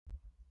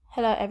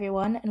Hello,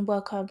 everyone, and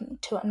welcome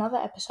to another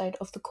episode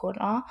of The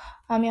Corner.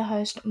 I'm your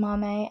host,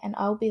 Mame, and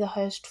I'll be the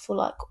host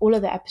for all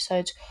of the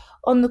episodes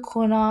on The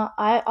Corner.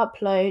 I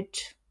upload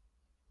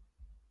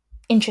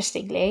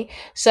interestingly,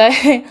 so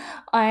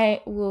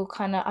I will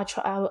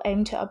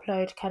aim to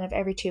upload kind of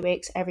every 2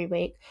 weeks, every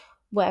week,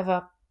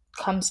 whatever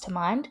comes to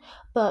mind.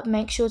 But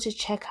make sure to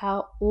check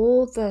out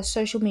all the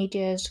social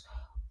medias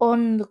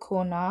on The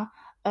Corner.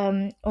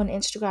 On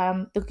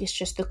Instagram, it's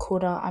just the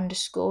corner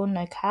underscore,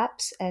 no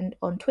caps, and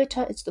on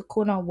Twitter, it's the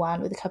corner one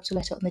with a capital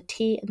letter on the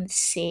T and the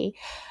C.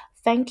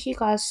 Thank you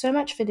guys so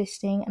much for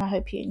listening, and I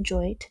hope you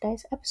enjoy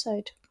today's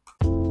episode.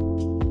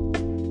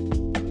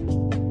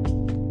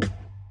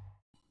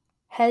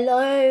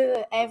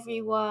 Hello,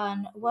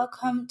 everyone.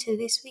 Welcome to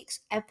this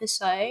week's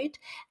episode,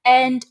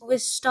 and we're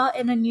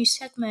starting a new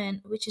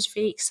segment, which is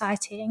really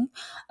exciting.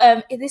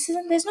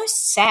 There's no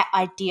set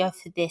idea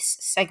for this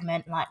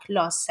segment. Like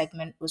last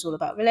segment was all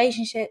about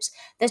relationships.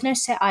 There's no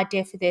set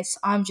idea for this.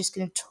 I'm just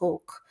going to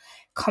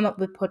come up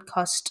with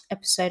podcast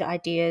episode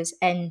ideas,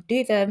 and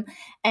do them,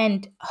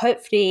 and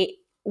hopefully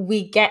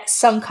we get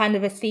some kind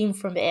of a theme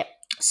from it.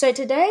 So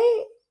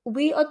today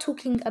we are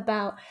talking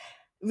about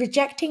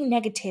rejecting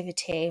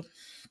negativity.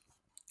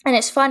 And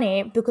it's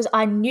funny because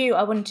I knew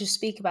I wanted to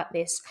speak about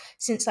this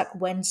since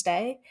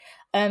Wednesday,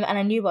 and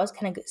I knew what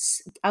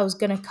I was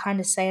gonna kind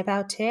of say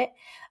about it.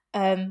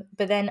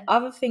 But then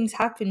other things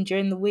happened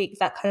during the week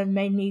that kind of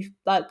made me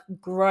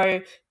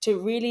grow to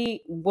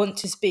really want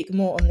to speak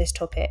more on this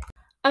topic.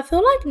 I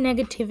feel like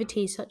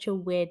negativity is such a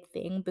weird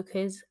thing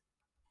because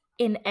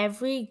in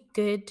every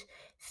good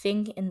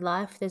thing in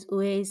life, there's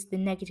always the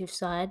negative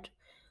side.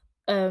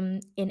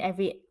 In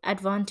every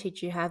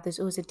advantage you have, there's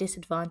always a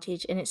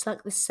disadvantage, and it's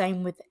like the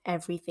same with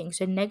everything.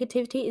 So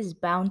negativity is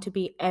bound to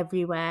be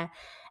everywhere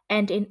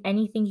and in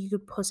anything you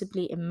could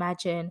possibly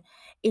imagine.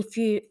 If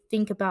you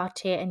think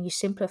about it and you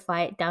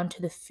simplify it down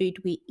to the food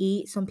we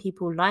eat, some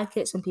people like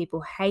it, some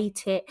people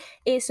hate it.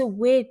 It's a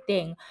weird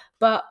thing,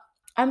 but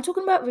I'm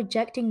talking about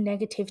rejecting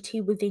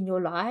negativity within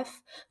your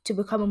life to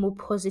become a more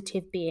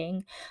positive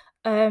being.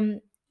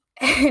 um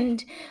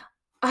and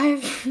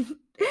I've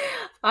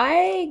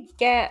I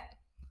get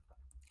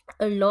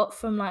a lot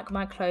from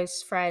my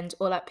close friends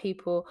or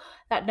people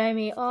that know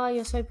me. Oh,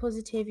 you're so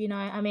positive,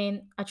 I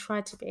mean, I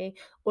try to be.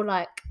 Or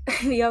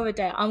the other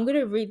day, I'm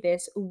gonna read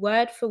this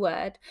word for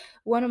word.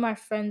 One of my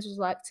friends was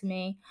like to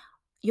me,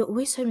 you're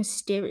always so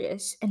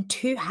mysterious and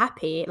too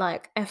happy,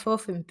 like F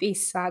off and be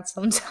sad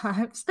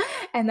sometimes.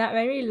 And that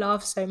made me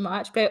laugh so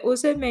much, but it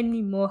also made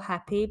me more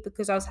happy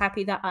because I was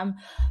happy that I'm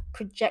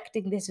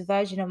projecting this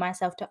version of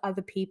myself to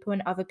other people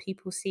and other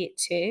people see it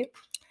too.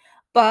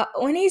 But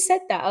when he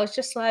said that, I was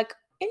just like,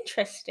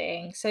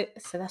 interesting. So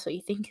that's what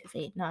you think of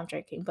me. No, I'm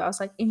joking. But I was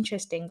like,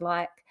 interesting.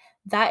 Like,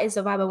 that is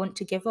the vibe I want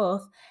to give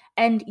off.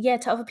 And yeah,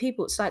 to other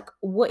people, it's like,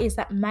 what is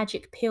that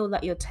magic pill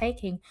that you're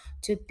taking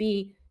to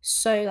be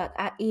so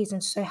at ease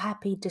and so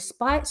happy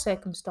despite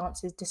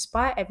circumstances,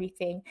 despite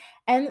everything?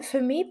 And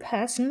for me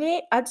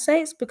personally, I'd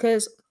say it's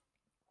because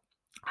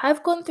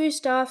I've gone through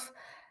stuff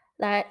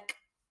like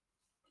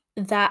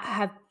that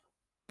have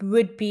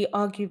would be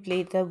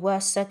arguably the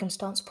worst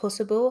circumstance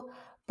possible.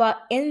 But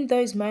in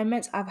those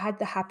moments, I've had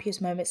the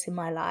happiest moments in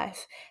my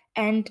life.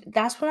 And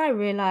that's when I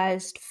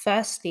realized,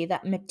 firstly,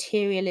 that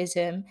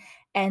materialism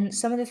and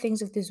some of the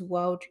things of this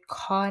world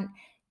can't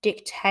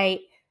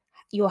dictate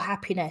your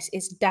happiness.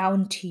 It's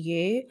down to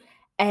you.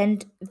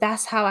 And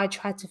that's how I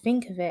try to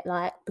think of it,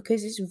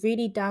 because it's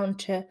really down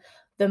to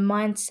the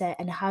mindset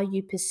and how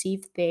you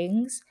perceive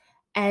things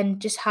and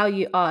just how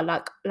you are.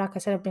 Like I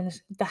said, I've been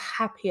the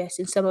happiest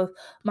in some of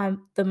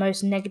the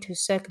most negative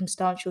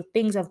circumstantial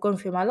things I've gone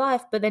through in my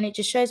life, but then it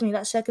just shows me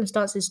that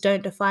circumstances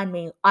don't define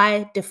me.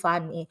 I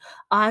define me.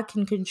 I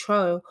can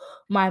control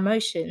my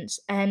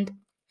emotions. And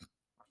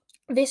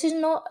this is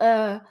not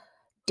a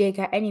dig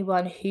at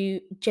anyone who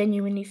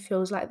genuinely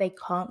feels like they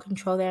can't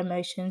control their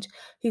emotions,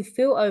 who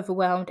feel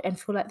overwhelmed and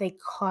feel like they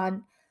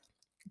can't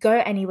go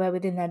anywhere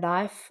within their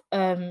life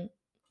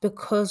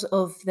because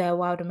of their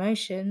wild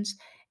emotions.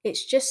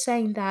 It's just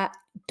saying that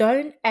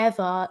don't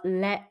ever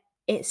let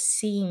it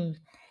seem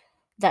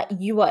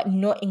that you are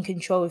not in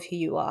control of who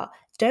you are.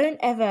 Don't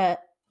ever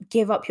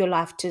give up your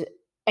life to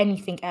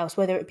anything else,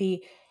 whether it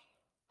be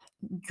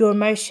your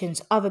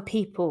emotions, other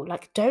people.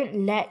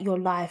 Don't let your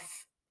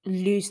life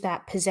lose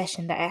that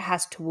possession that it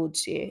has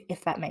towards you,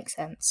 if that makes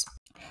sense.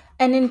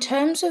 And in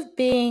terms of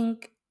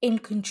being in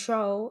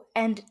control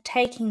and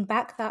taking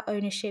back that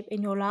ownership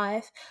in your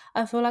life,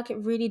 I feel like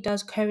it really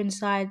does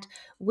coincide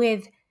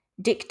with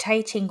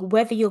dictating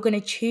whether you're going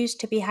to choose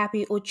to be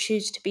happy or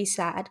choose to be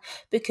sad.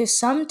 Because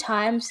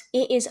sometimes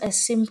it is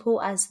as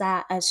simple as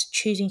that, as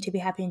choosing to be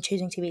happy and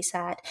choosing to be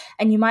sad.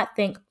 And you might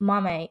think,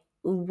 Mame,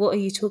 what are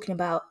you talking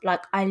about?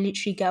 I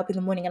literally get up in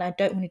the morning and I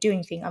don't want to do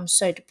anything. I'm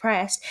so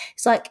depressed.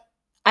 It's like,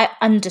 I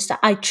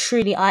understand. I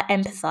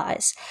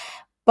empathize.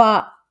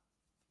 But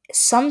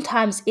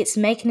sometimes it's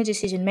making a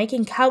decision,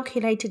 making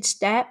calculated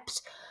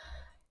steps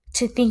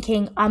to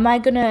thinking, am I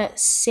going to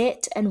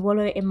sit and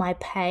wallow in my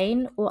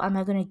pain or am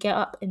I going to get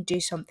up and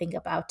do something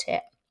about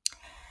it?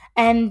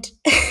 And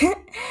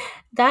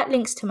that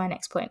links to my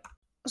next point.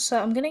 So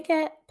I'm gonna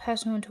get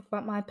personal and talk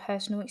about my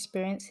personal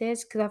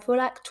experiences because I feel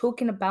like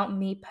talking about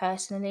me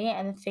personally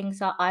and the things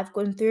that I've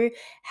gone through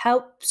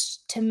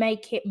helps to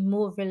make it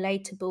more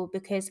relatable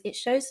because it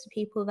shows to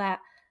people that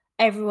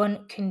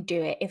everyone can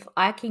do it. If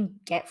I can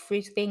get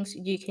through things,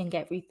 you can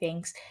get through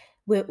things.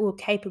 We're all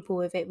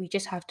capable of it. We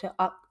just have to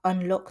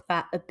unlock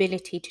that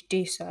ability to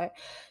do so.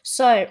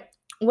 So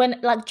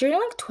when like during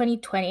like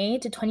 2020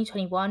 to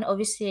 2021,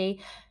 obviously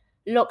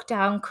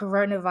lockdown,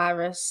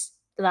 coronavirus,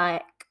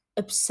 like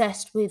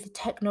obsessed with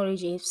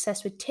technology,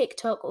 obsessed with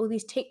TikTok, all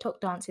these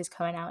TikTok dances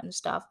coming out and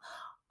stuff.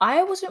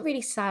 I wasn't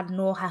really sad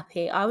nor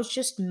happy. I was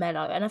just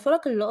mellow. And I feel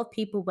like a lot of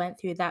people went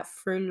through that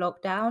through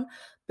lockdown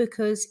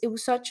because it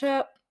was such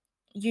a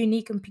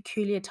unique and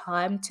peculiar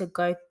time to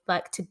go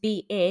like to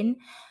be in,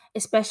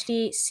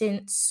 especially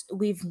since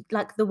we've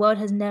like the world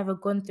has never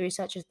gone through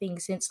such a thing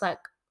since like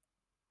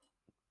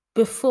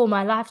before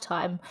my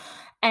lifetime.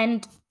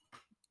 And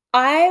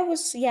I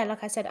was, yeah,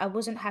 like I said, I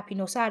wasn't happy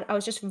nor sad. I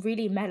was just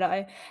really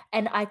mellow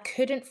and I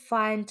couldn't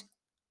find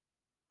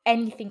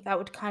anything that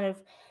would kind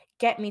of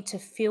get me to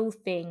feel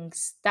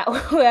things that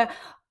were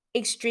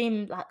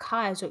extreme like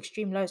highs or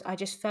extreme lows. I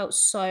just felt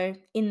so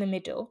in the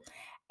middle.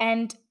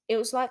 And it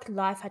was like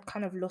life had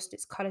kind of lost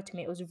its color to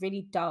me. It was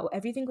really dull.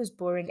 Everything was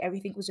boring.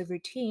 Everything was a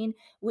routine,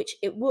 which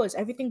it was.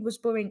 Everything was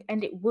boring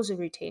and it was a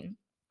routine.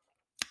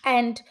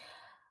 And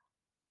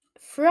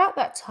throughout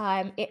that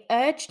time, it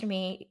urged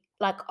me,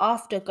 like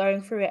after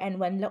going through it and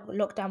when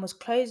lockdown was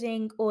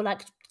closing, or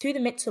like through the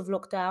midst of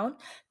lockdown,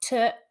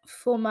 to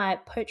for my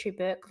poetry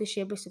book, The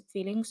Sheer Bliss of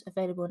Feelings,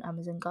 available on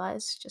Amazon,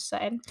 guys. Just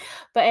saying,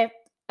 but it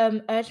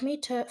urged me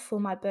to for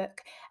my book,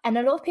 and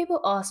a lot of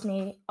people ask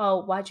me,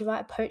 "Oh, why'd you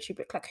write a poetry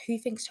book? Like, who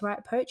thinks to write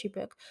a poetry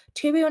book?"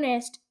 To be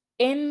honest,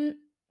 in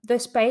the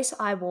space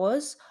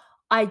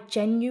I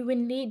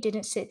genuinely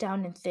didn't sit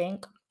down and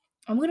think,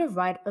 I'm gonna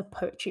write a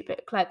poetry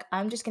book. Like,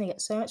 I'm just gonna get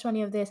so much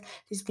money of this.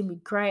 This is gonna be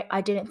great. I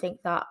didn't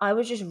think that. I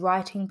was just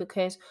writing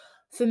because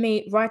for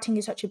me, writing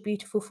is such a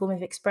beautiful form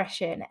of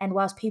expression. And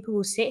whilst people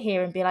will sit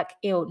here and be like,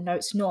 ew, no,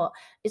 it's not.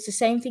 It's the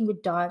same thing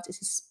with dance. It's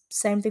the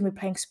same thing with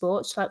playing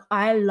sports. Like,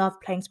 I love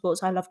playing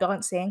sports. I love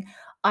dancing.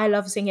 I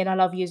love singing. I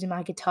love using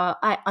my guitar.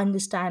 I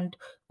understand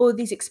all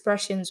these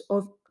expressions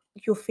of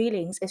your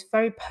feelings. It's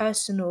very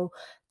personal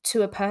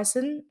to a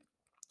person,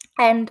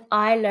 and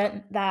I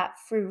learned that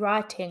through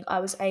writing, I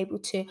was able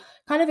to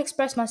kind of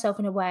express myself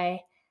in a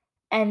way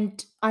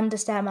and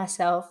understand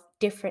myself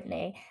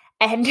differently.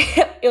 And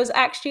it was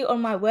actually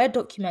on my Word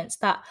documents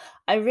that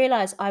I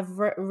realized I've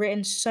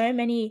written so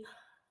many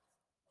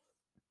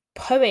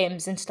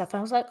poems and stuff.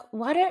 I was like,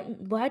 why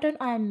don't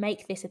I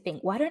make this a thing?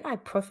 Why don't I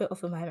profit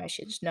off of my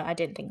emotions? No, I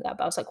didn't think that,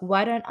 but I was like,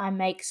 why don't I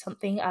make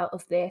something out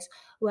of this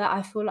where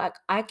I feel like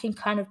I can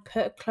kind of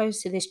put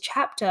close to this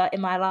chapter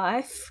in my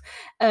life,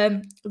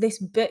 this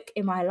book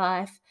in my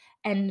life,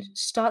 and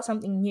start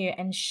something new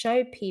and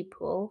show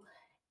people,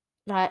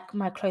 like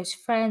my close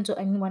friends or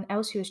anyone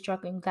else who is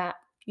struggling, that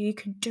you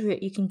can do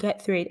it, you can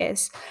get through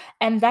this.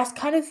 And that's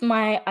kind of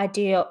my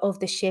idea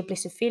of the sheer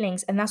bliss of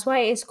feelings. And that's why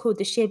it is called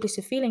the sheer bliss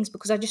of feelings,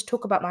 because I just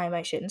talk about my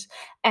emotions.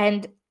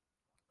 And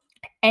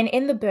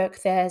in the book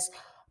there's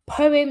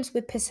poems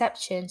with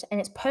perceptions, and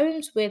it's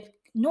poems with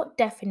not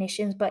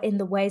definitions but in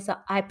the ways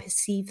that I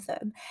perceive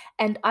them.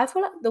 And I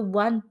feel like the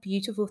one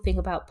beautiful thing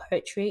about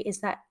poetry is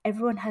that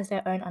everyone has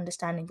their own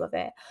understanding of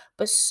it,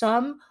 but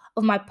some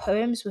of my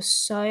poems were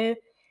so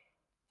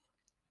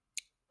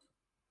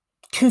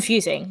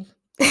confusing.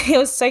 It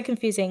was so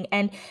confusing,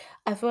 and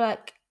I feel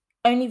like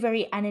only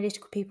very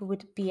analytical people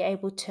would be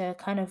able to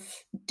kind of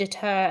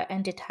deter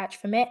and detach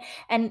from it.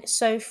 And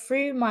so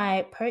through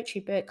my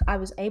poetry book, I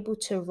was able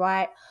to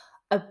write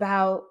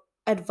about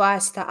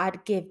advice that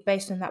I'd give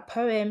based on that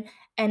poem.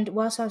 And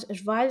whilst I was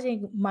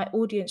advising my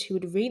audience who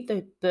would read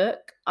the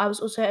book, I was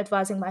also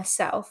advising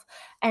myself.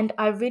 And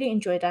I really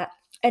enjoyed that.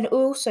 And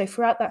also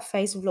throughout that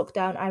phase of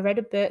lockdown, I read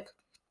a book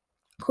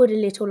called A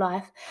Little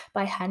Life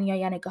by Hanya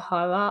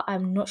Yanagihara.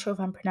 I'm not sure if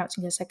I'm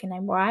pronouncing her second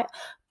name right,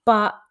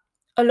 but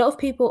a lot of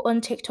people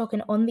on TikTok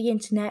and on the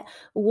internet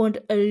warned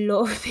a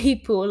lot of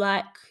people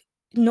like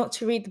not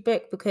to read the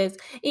book because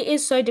it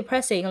is so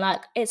depressing.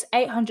 Like, it's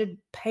 800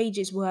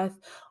 pages worth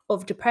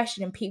of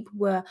depression, and people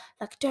were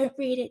like, don't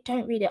read it,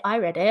 don't read it. I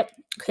read it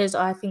because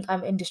I think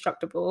I'm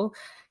indestructible,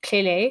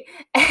 clearly.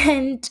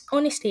 And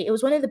honestly, it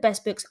was one of the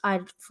best books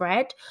I've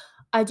read.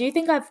 I do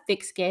think I have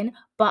thick skin,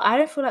 but I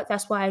don't feel like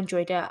that's why I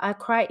enjoyed it. I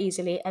cry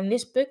easily, and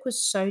this book was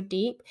so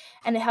deep,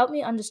 and it helped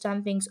me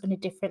understand things on a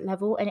different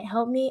level, and it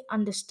helped me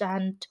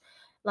understand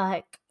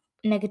like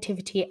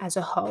negativity as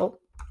a whole.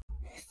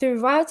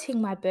 Through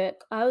writing my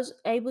book, I was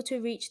able to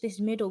reach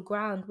this middle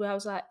ground where I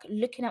was like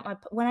looking at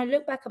when I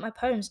look back at my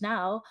poems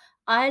now,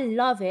 I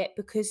love it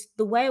because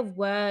the way of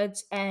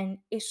words and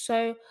it's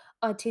so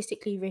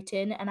artistically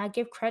written, and I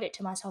give credit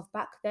to myself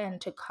back then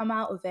to come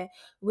out of it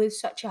with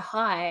such a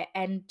high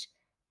and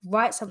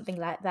write something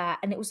like that.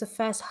 And it was the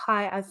first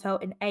high I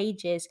felt in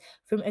ages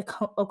from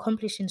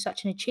accomplishing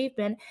such an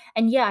achievement.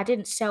 And yeah, I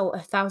didn't sell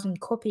 1,000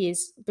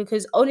 copies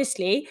because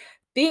honestly,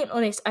 being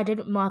honest, I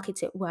didn't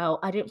market it well,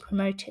 I didn't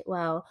promote it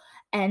well,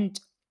 and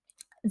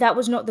that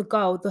was not the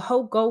goal. The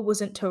whole goal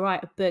wasn't to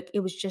write a book, it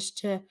was just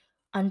to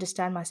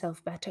understand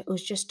myself better. It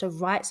was just to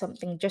write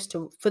something just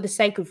to for the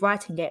sake of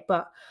writing it,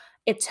 but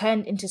it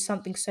turned into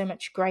something so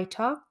much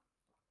greater.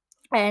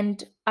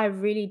 And I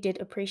really did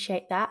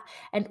appreciate that.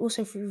 And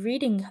also through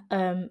reading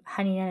Hani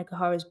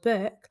Nagahara's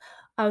book,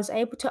 I was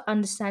able to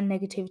understand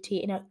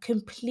negativity in a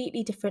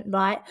completely different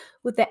light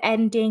with the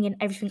ending and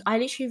everything. I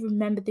literally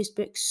remember this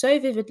book so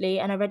vividly,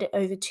 and I read it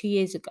over 2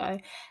 years ago.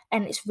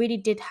 And it really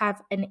did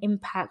have an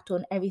impact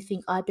on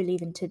everything I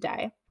believe in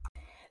today.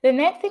 The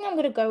next thing I'm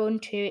going to go on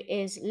to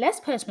is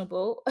less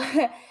personable,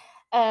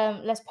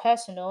 less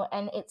personal,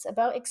 and it's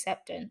about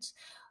acceptance.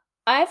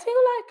 I feel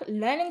like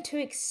learning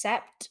to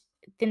accept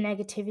the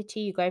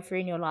negativity you go through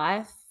in your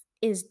life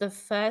is the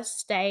first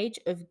stage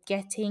of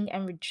getting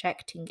and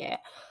rejecting it.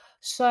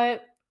 So,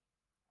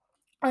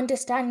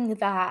 understanding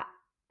that,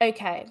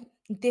 okay,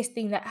 this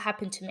thing that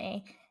happened to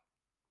me,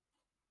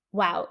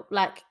 wow,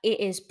 like it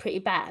is pretty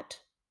bad.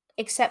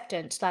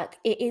 Acceptance, like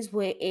it is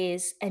what it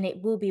is and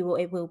it will be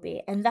what it will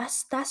be. And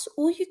that's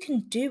all you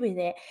can do with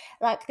it.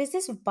 Like there's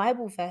this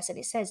Bible verse and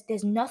it says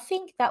there's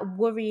nothing that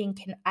worrying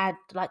can add.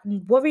 Like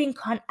worrying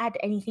can't add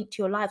anything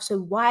to your life. So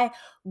why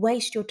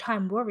waste your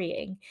time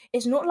worrying?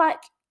 It's not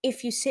like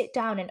if you sit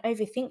down and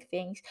overthink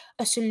things,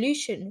 a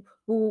solution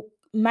will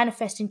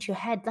manifest into your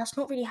head. That's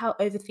not really how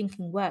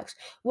overthinking works.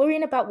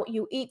 Worrying about what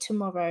you eat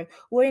tomorrow,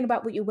 worrying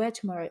about what you wear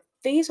tomorrow,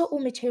 these are all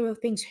material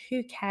things.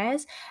 Who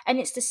cares? And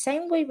it's the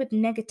same way with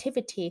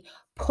negativity.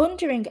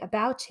 Pondering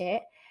about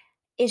it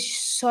is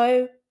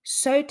so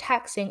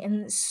taxing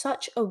and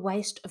such a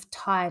waste of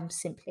time,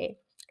 simply.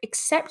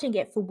 Accepting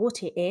it for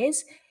what it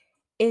is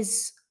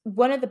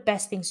one of the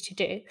best things to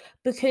do,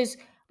 because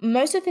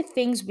most of the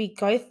things we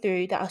go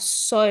through that are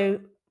so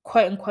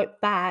quote unquote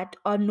bad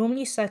are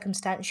normally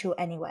circumstantial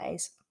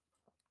anyways.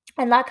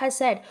 And like I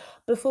said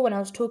before, when I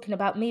was talking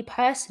about me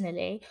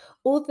personally,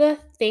 all the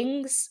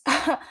things,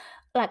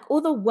 like all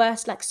the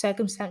worst, like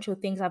circumstantial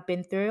things I've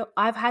been through,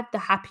 I've had the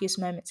happiest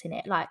moments in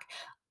it. Like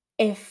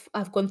if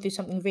I've gone through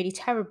something really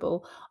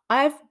terrible,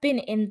 I've been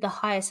in the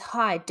highest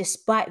high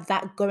despite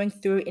that going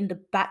through in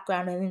the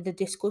background and in the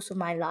discourse of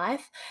my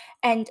life.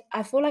 And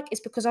I feel like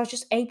it's because I was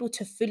just able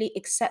to fully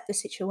accept the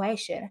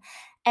situation.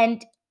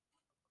 And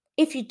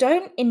if you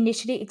don't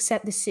initially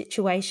accept the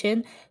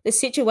situation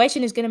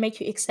is going to make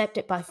you accept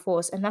it by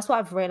force. And that's what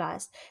I've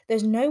realized.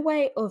 There's no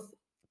way of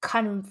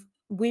kind of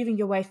weaving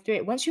your way through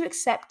it. Once you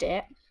accept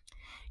it,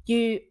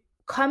 you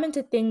come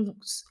into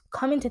things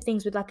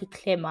with like a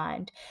clear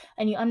mind,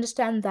 and you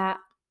understand that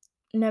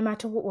no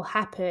matter what will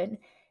happen,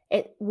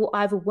 it will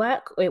either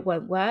work or it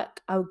won't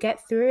work. I'll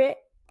get through it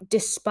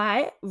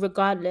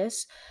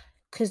regardless,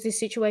 because this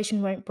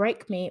situation won't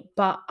break me,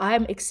 but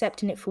I'm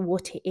accepting it for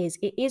what it is.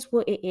 It is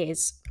what it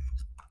is.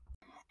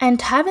 And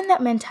having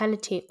that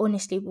mentality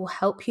honestly will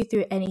help you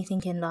through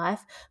anything in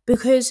life,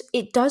 because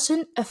it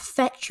doesn't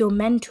affect your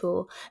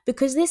mental.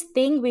 Because this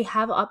thing we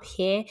have up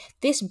here,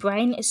 this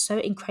brain is so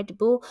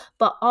incredible,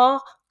 but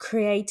our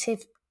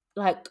creative,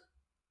 like,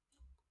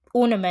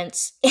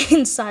 ornaments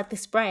inside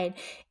this brain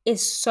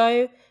is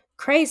so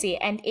crazy,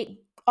 and it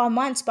our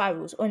mind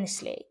spirals.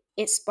 Honestly,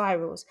 it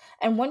spirals.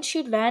 And once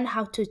you learn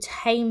how to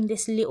tame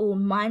this little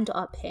mind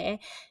up here,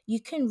 you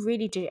can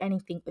really do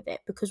anything with it,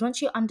 because once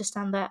you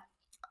understand that,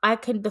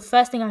 the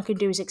first thing I can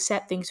do is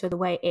accept things for the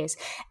way it is.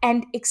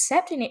 And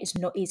accepting it is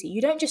not easy.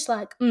 You don't just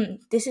like,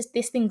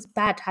 this thing's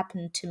bad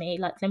happened to me,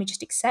 like let me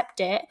just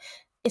accept it.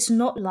 It's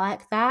not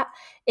like that.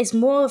 It's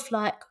more of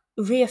like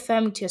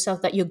reaffirming to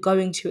yourself that you're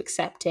going to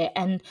accept it.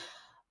 And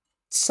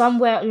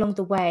somewhere along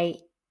the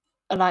way,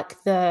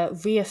 like the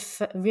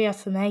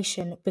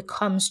reaffirmation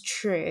becomes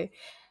true,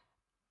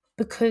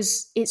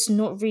 because it's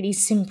not really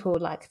simple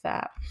like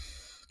that.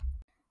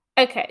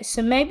 Okay,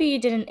 so maybe you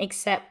didn't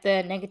accept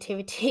the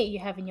negativity you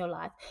have in your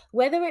life,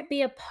 whether it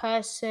be a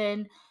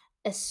person,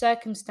 a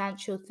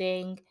circumstantial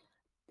thing,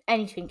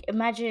 anything.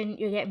 Imagine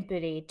you're getting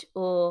bullied,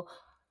 or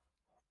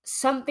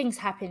something's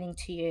happening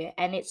to you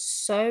and it's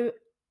so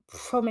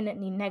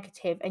prominently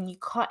negative, and you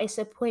can't it's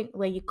a point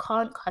where you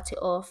can't cut it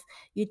off.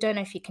 You don't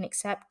know if you can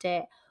accept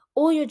it,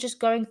 or you're just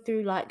going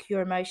through like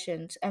your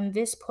emotions. And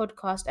this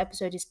podcast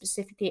episode is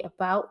specifically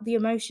about the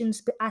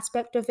emotions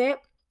aspect of it.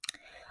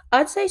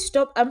 I'd say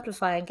stop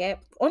amplifying it.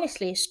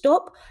 Honestly,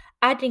 stop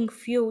adding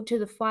fuel to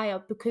the fire,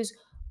 because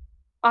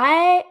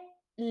I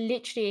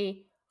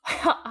literally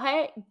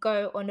I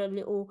go on a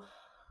little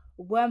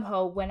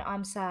wormhole when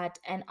I'm sad,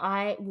 and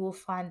I will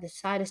find the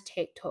saddest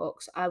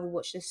TikToks, I will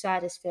watch the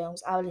saddest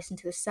films, I will listen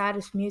to the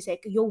saddest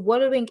music. You're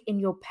wallowing in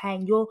your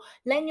pain, you're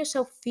letting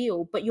yourself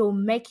feel, but you're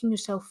making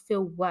yourself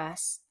feel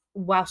worse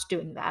whilst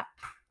doing that.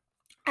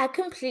 I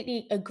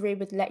completely agree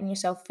with letting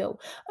yourself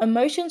feel.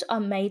 Emotions are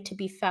made to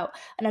be felt.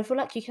 And I feel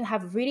like you can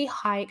have really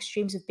high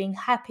extremes of being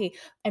happy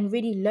and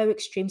really low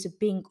extremes of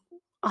being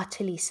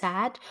utterly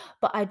sad.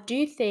 But I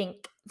do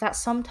think that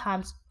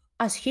sometimes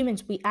as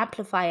humans, we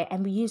amplify it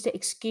and we use the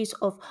excuse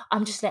of,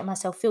 I'm just letting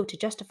myself feel, to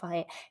justify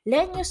it.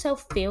 Letting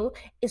yourself feel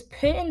is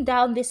putting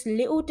down this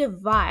little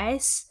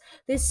device,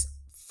 this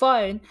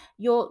phone,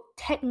 your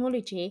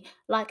technology,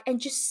 like, and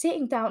just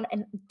sitting down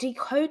and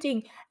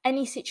decoding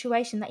any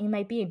situation that you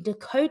may be in,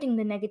 decoding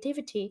the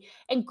negativity,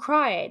 and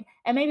crying,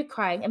 and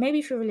maybe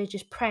if you're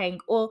religious, praying,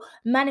 or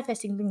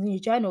manifesting things in your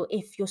journal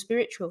if you're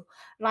spiritual.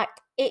 Like,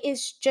 it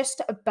is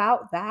just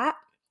about that.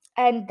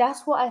 And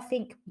that's what I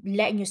think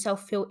letting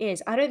yourself feel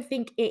is. I don't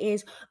think it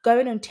is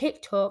going on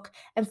TikTok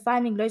and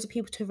finding loads of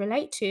people to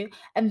relate to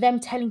and them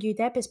telling you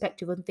their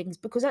perspective on things.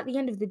 Because at the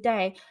end of the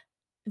day,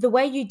 the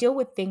way you deal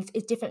with things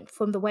is different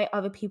from the way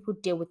other people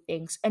deal with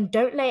things. And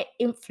don't let it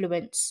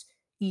influence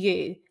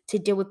you to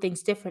deal with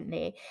things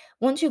differently.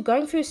 Once you're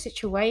going through a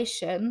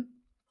situation,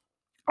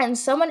 and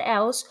someone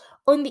else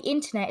on the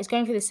internet is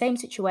going through the same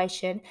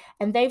situation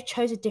and they've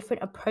chose a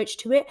different approach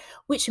to it,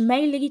 which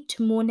may lead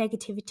to more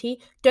negativity,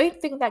 don't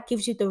think that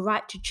gives you the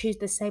right to choose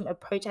the same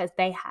approach as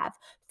they have.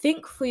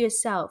 Think for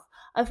yourself.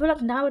 I feel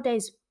like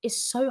nowadays it's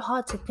so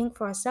hard to think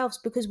for ourselves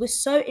because we're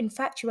so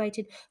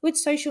infatuated with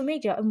social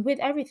media and with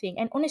everything.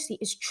 And honestly,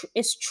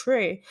 it's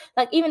true.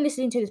 Like, even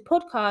listening to this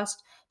podcast,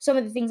 some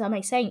of the things I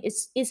may saying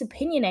is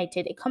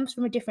opinionated. It comes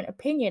from a different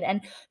opinion,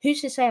 and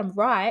who's to say I'm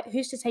right?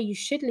 Who's to say you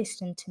should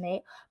listen to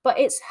me? But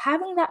it's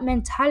having that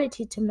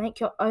mentality to make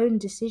your own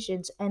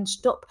decisions and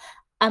stop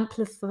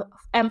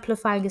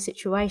amplifying a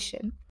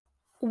situation.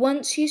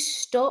 Once you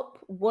stop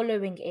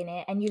wallowing in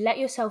it and you let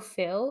yourself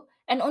feel,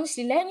 and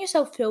honestly, letting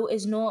yourself feel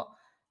is not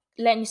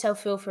letting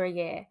yourself feel for a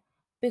year,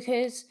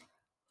 because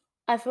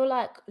I feel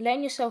like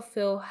letting yourself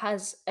feel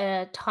has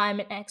a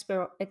time and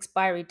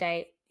expiry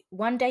date.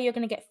 One day you're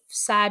going to get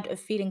sad of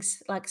feeling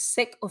like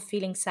sick of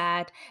feeling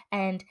sad,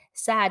 and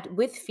sad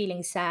with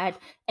feeling sad,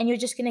 and you're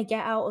just going to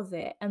get out of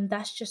it. And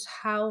that's just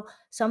how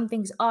some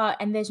things are.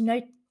 And there's no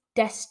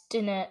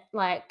destiny,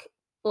 like,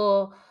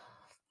 or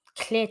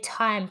clear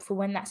time for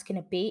when that's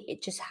going to be.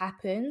 It just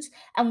happens.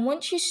 And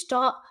once you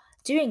start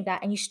doing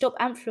that and you stop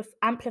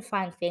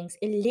amplifying things,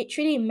 it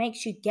literally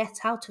makes you get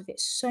out of it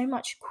so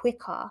much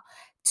quicker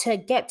to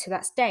get to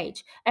that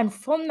stage. And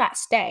from that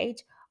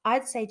stage,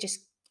 I'd say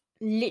just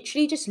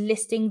literally just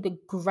listing the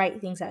great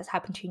things that has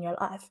happened to you in your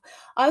life.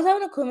 I was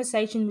having a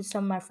conversation with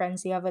some of my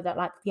friends the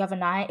other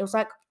night. It was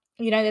like,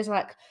 there's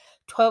like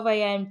 12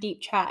 a.m.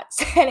 deep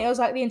chats, and it was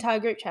like the entire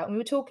group chat, and we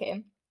were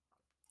talking.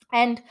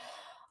 And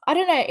I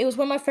don't know, it was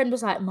when my friend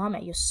was like, Mama,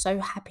 you're so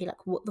happy.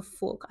 Like, what the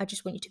fuck? I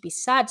just want you to be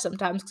sad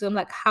sometimes, because I'm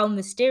like, how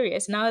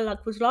mysterious. And I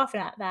like was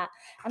laughing at that.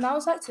 And I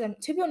was like to them,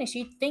 to be honest,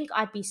 you'd think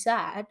I'd be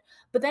sad.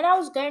 But then I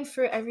was going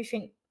through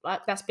everything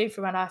like that's been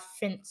through my life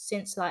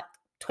since like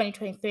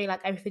 2023, like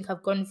everything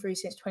I've gone through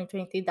since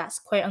 2023, that's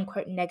quote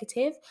unquote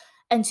negative.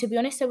 And to be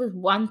honest, there was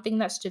one thing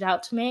that stood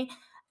out to me,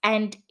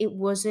 and it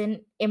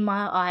wasn't in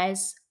my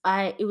eyes.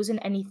 It wasn't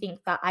anything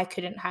that I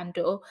couldn't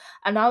handle.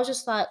 And I was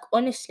just like,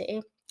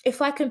 honestly, if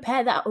I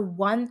compare that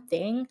one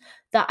thing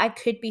that I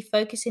could be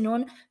focusing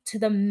on to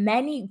the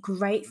many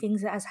great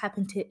things that has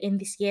happened in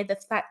this year, the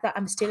fact that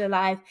I'm still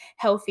alive,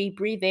 healthy,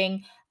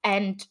 breathing,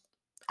 and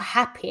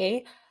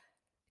happy,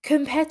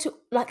 compared to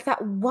like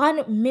that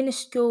one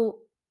minuscule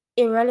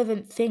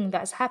irrelevant thing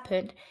that's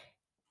happened,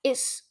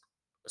 it's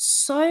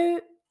so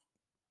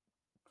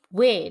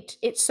weird.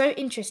 It's so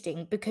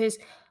interesting because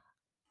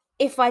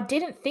if I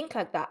didn't think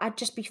like that, I'd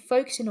just be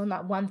focusing on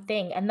that one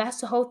thing. And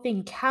that's the whole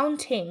thing,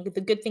 counting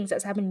the good things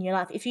that's happened in your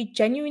life. If you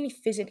genuinely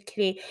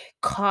physically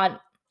can't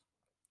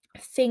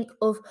think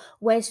of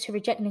ways to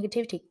reject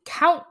negativity,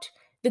 count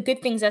the good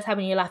things that's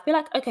happened in your life. Be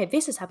like, okay,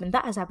 this has happened,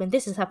 that has happened,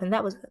 this has happened,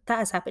 that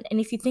has happened. And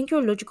if you think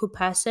you're a logical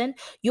person,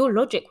 your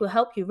logic will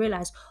help you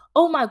realize,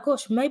 oh my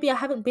gosh, maybe I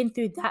haven't been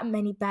through that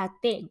many bad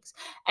things.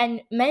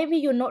 And maybe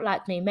you're not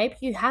like me. Maybe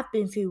you have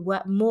been through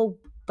more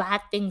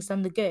bad things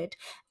than the good.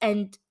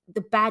 And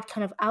the bad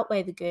kind of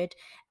outweigh the good.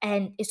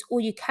 And it's all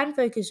you can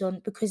focus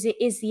on because it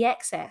is the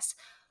excess.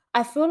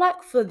 I feel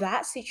like for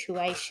that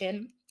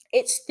situation,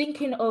 it's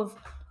thinking of,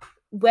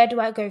 where do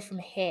I go from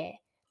here?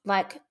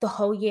 Like, the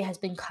whole year has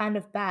been kind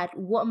of bad.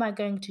 What am I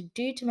going to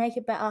do to make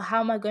it better? How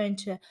am I going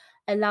to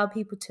allow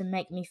people to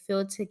make me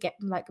feel to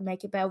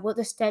make it better? What are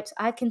the steps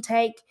I can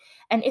take?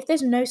 And if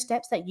there's no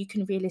steps that you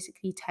can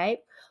realistically take,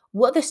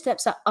 what are the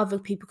steps that other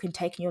people can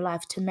take in your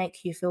life to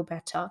make you feel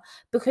better?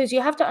 Because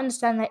you have to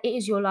understand that it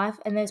is your life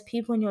and there's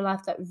people in your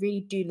life that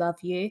really do love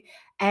you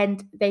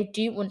and they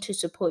do want to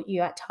support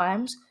you at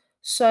times.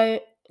 So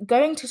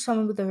going to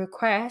someone with a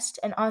request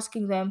and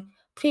asking them,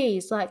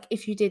 please, like,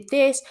 if you did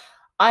this,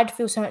 I'd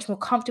feel so much more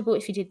comfortable.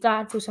 If you did that,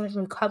 I'd feel so much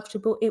more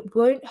comfortable. It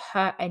won't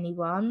hurt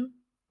anyone.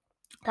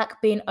 Like,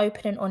 being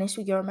open and honest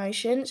with your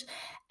emotions.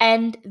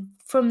 And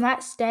from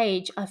that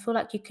stage, I feel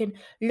like you can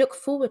look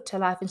forward to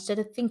life instead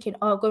of thinking,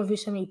 oh, I've gone through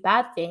so many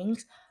bad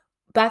things.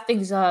 Bad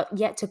things are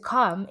yet to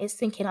come. It's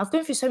thinking, I've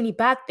gone through so many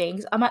bad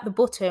things. I'm at the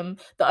bottom.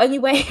 The only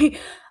way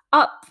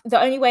up,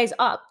 the only way is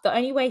up. The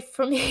only way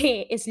from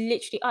here is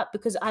literally up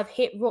because I've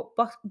hit rock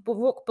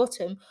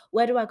bottom.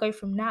 Where do I go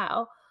from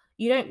now?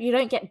 You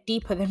don't get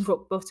deeper than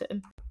rock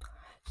bottom.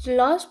 The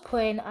last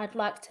point I'd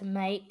like to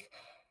make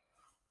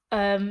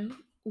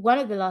One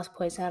of the last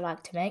points I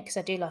like to make, because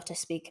I do love to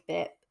speak a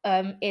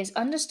bit, is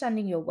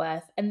understanding your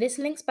worth. And this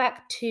links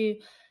back to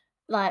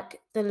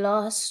like the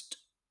last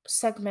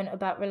segment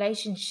about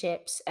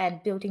relationships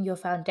and building your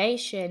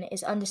foundation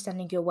is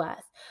understanding your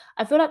worth.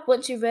 I feel like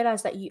once you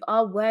realize that you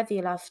are worthy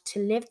enough to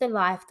live the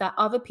life that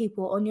other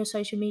people on your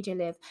social media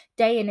live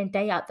day in and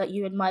day out that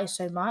you admire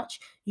so much,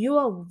 you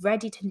are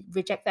ready to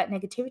reject that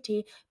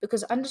negativity,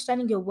 because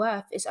understanding your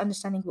worth is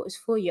understanding what is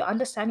for you,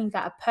 understanding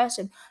that a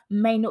person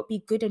may not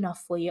be good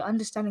enough for you,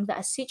 understanding that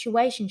a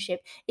situationship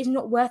is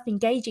not worth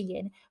engaging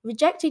in.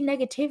 Rejecting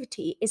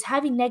negativity is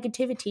having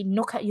negativity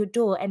knock at your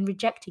door and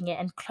rejecting it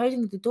and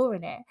closing the door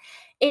on it.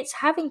 It's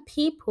having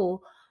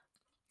people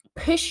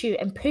push you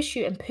and push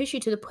you and push you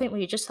to the point where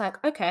you're just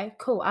like, okay,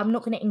 cool, I'm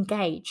not going to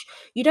engage.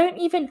 You don't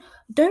even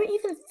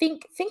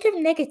think of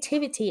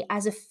negativity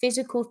as a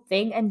physical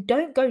thing, and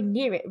don't go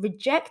near it.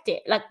 Reject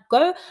it. Like,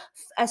 go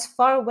as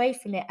far away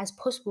from it as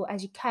possible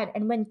as you can.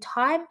 And when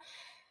time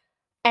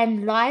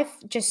and life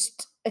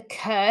just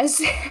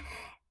occurs,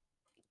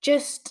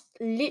 just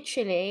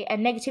literally,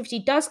 and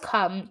negativity does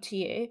come to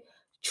you,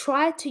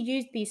 try to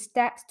use these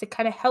steps to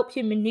kind of help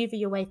you maneuver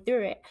your way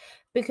through it.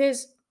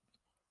 Because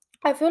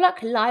I feel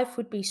like life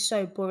would be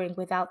so boring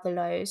without the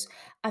lows.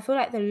 I feel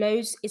like the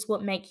lows is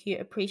what make you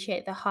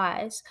appreciate the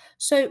highs.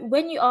 So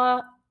when you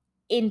are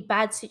in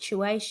bad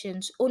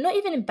situations, or not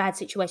even in bad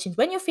situations,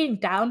 when you're feeling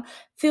down,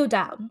 feel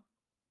down.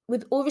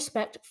 With all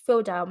respect,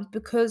 feel down,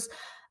 because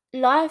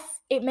life,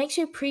 it makes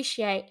you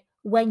appreciate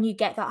when you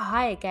get that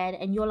high again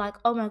and you're like,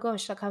 oh my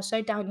gosh, like I was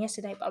so down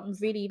yesterday, but I'm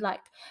really like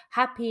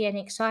happy and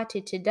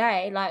excited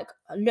today. Like,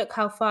 look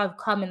how far I've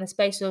come in the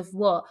space of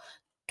what,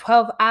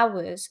 12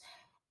 hours.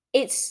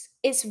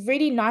 It's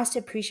really nice to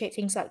appreciate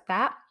things like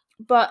that.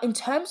 But in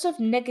terms of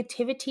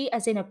negativity,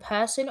 as in a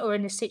person or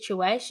in a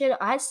situation,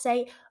 I'd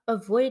say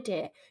avoid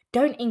it.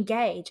 Don't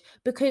engage,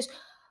 because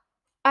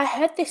I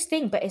heard this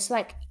thing, but it's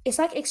like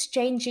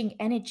exchanging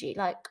energy,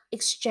 like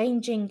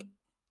exchanging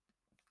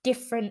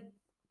different,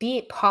 be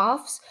it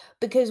paths,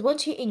 because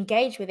once you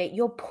engage with it,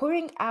 you're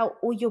pouring out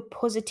all your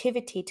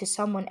positivity to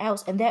someone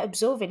else and they're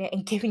absorbing it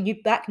and giving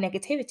you back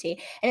negativity.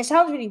 And it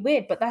sounds really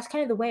weird, but that's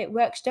kind of the way it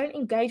works. Don't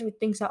engage with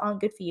things that aren't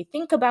good for you.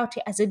 Think about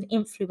it as an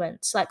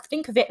influence. Like,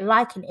 think of it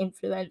like an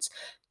influence.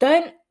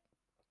 Don't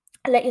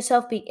let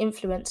yourself be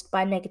influenced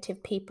by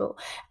negative people.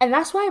 And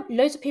that's why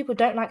loads of people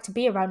don't like to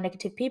be around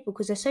negative people,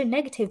 because they're so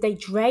negative, they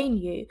drain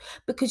you.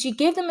 Because you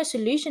give them a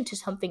solution to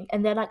something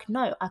and they're like,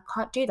 no, I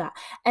can't do that.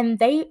 And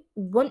they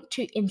want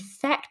to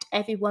infect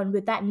everyone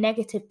with that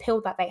negative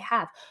pill that they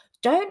have.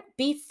 Don't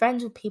be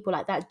friends with people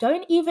like that.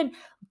 Don't even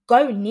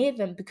go near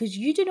them, because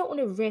you do not want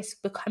to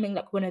risk becoming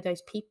like one of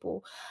those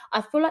people.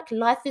 I feel like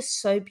life is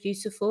so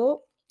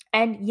beautiful,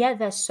 and yeah,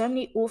 there's so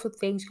many awful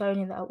things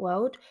going in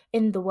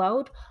the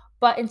world,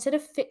 but instead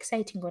of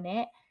fixating on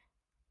it,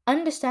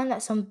 understand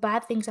that some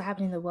bad things are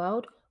happening in the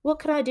world. What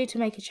can I do to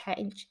make a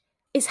change?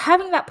 It's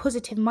having that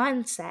positive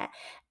mindset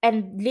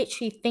and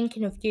literally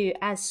thinking of you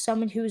as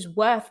someone who is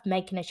worth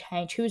making a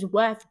change, who is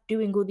worth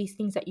doing all these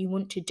things that you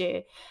want to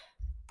do.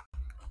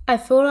 I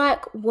feel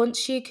like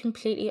once you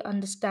completely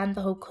understand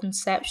the whole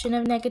conception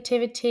of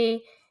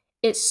negativity,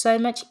 it's so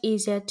much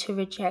easier to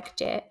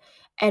reject it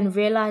and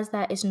realize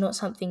that it's not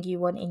something you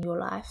want in your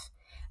life.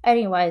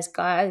 Anyways,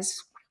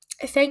 guys,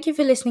 thank you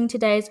for listening to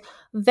today's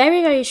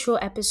very, very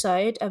short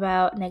episode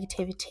about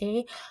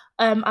negativity.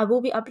 I will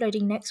be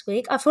uploading next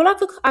week. I feel like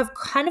I've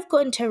kind of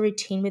got into a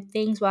routine with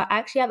things where I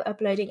actually am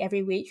uploading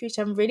every week, which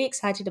I'm really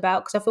excited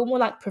about because I feel more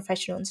like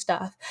professional and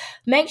stuff.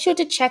 Make sure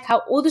to check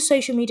out all the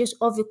social medias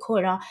of the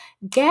corner.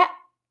 Get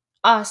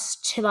us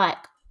to like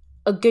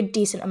a good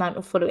decent amount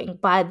of following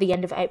by the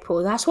end of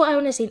April. That's what I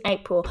want to see in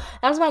April.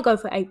 That's my goal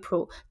for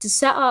April, to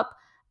set up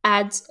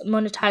ads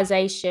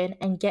monetization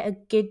and get a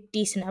good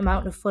decent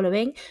amount of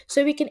following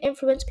so we can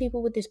influence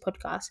people with this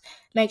podcast.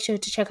 Make sure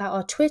to check out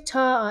our Twitter,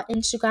 our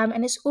Instagram,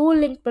 and it's all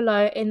linked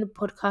below in the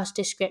podcast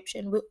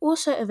description. We're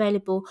also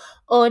available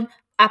on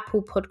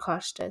Apple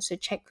Podcaster, so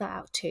check that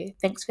out too.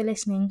 Thanks for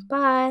listening.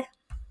 Bye.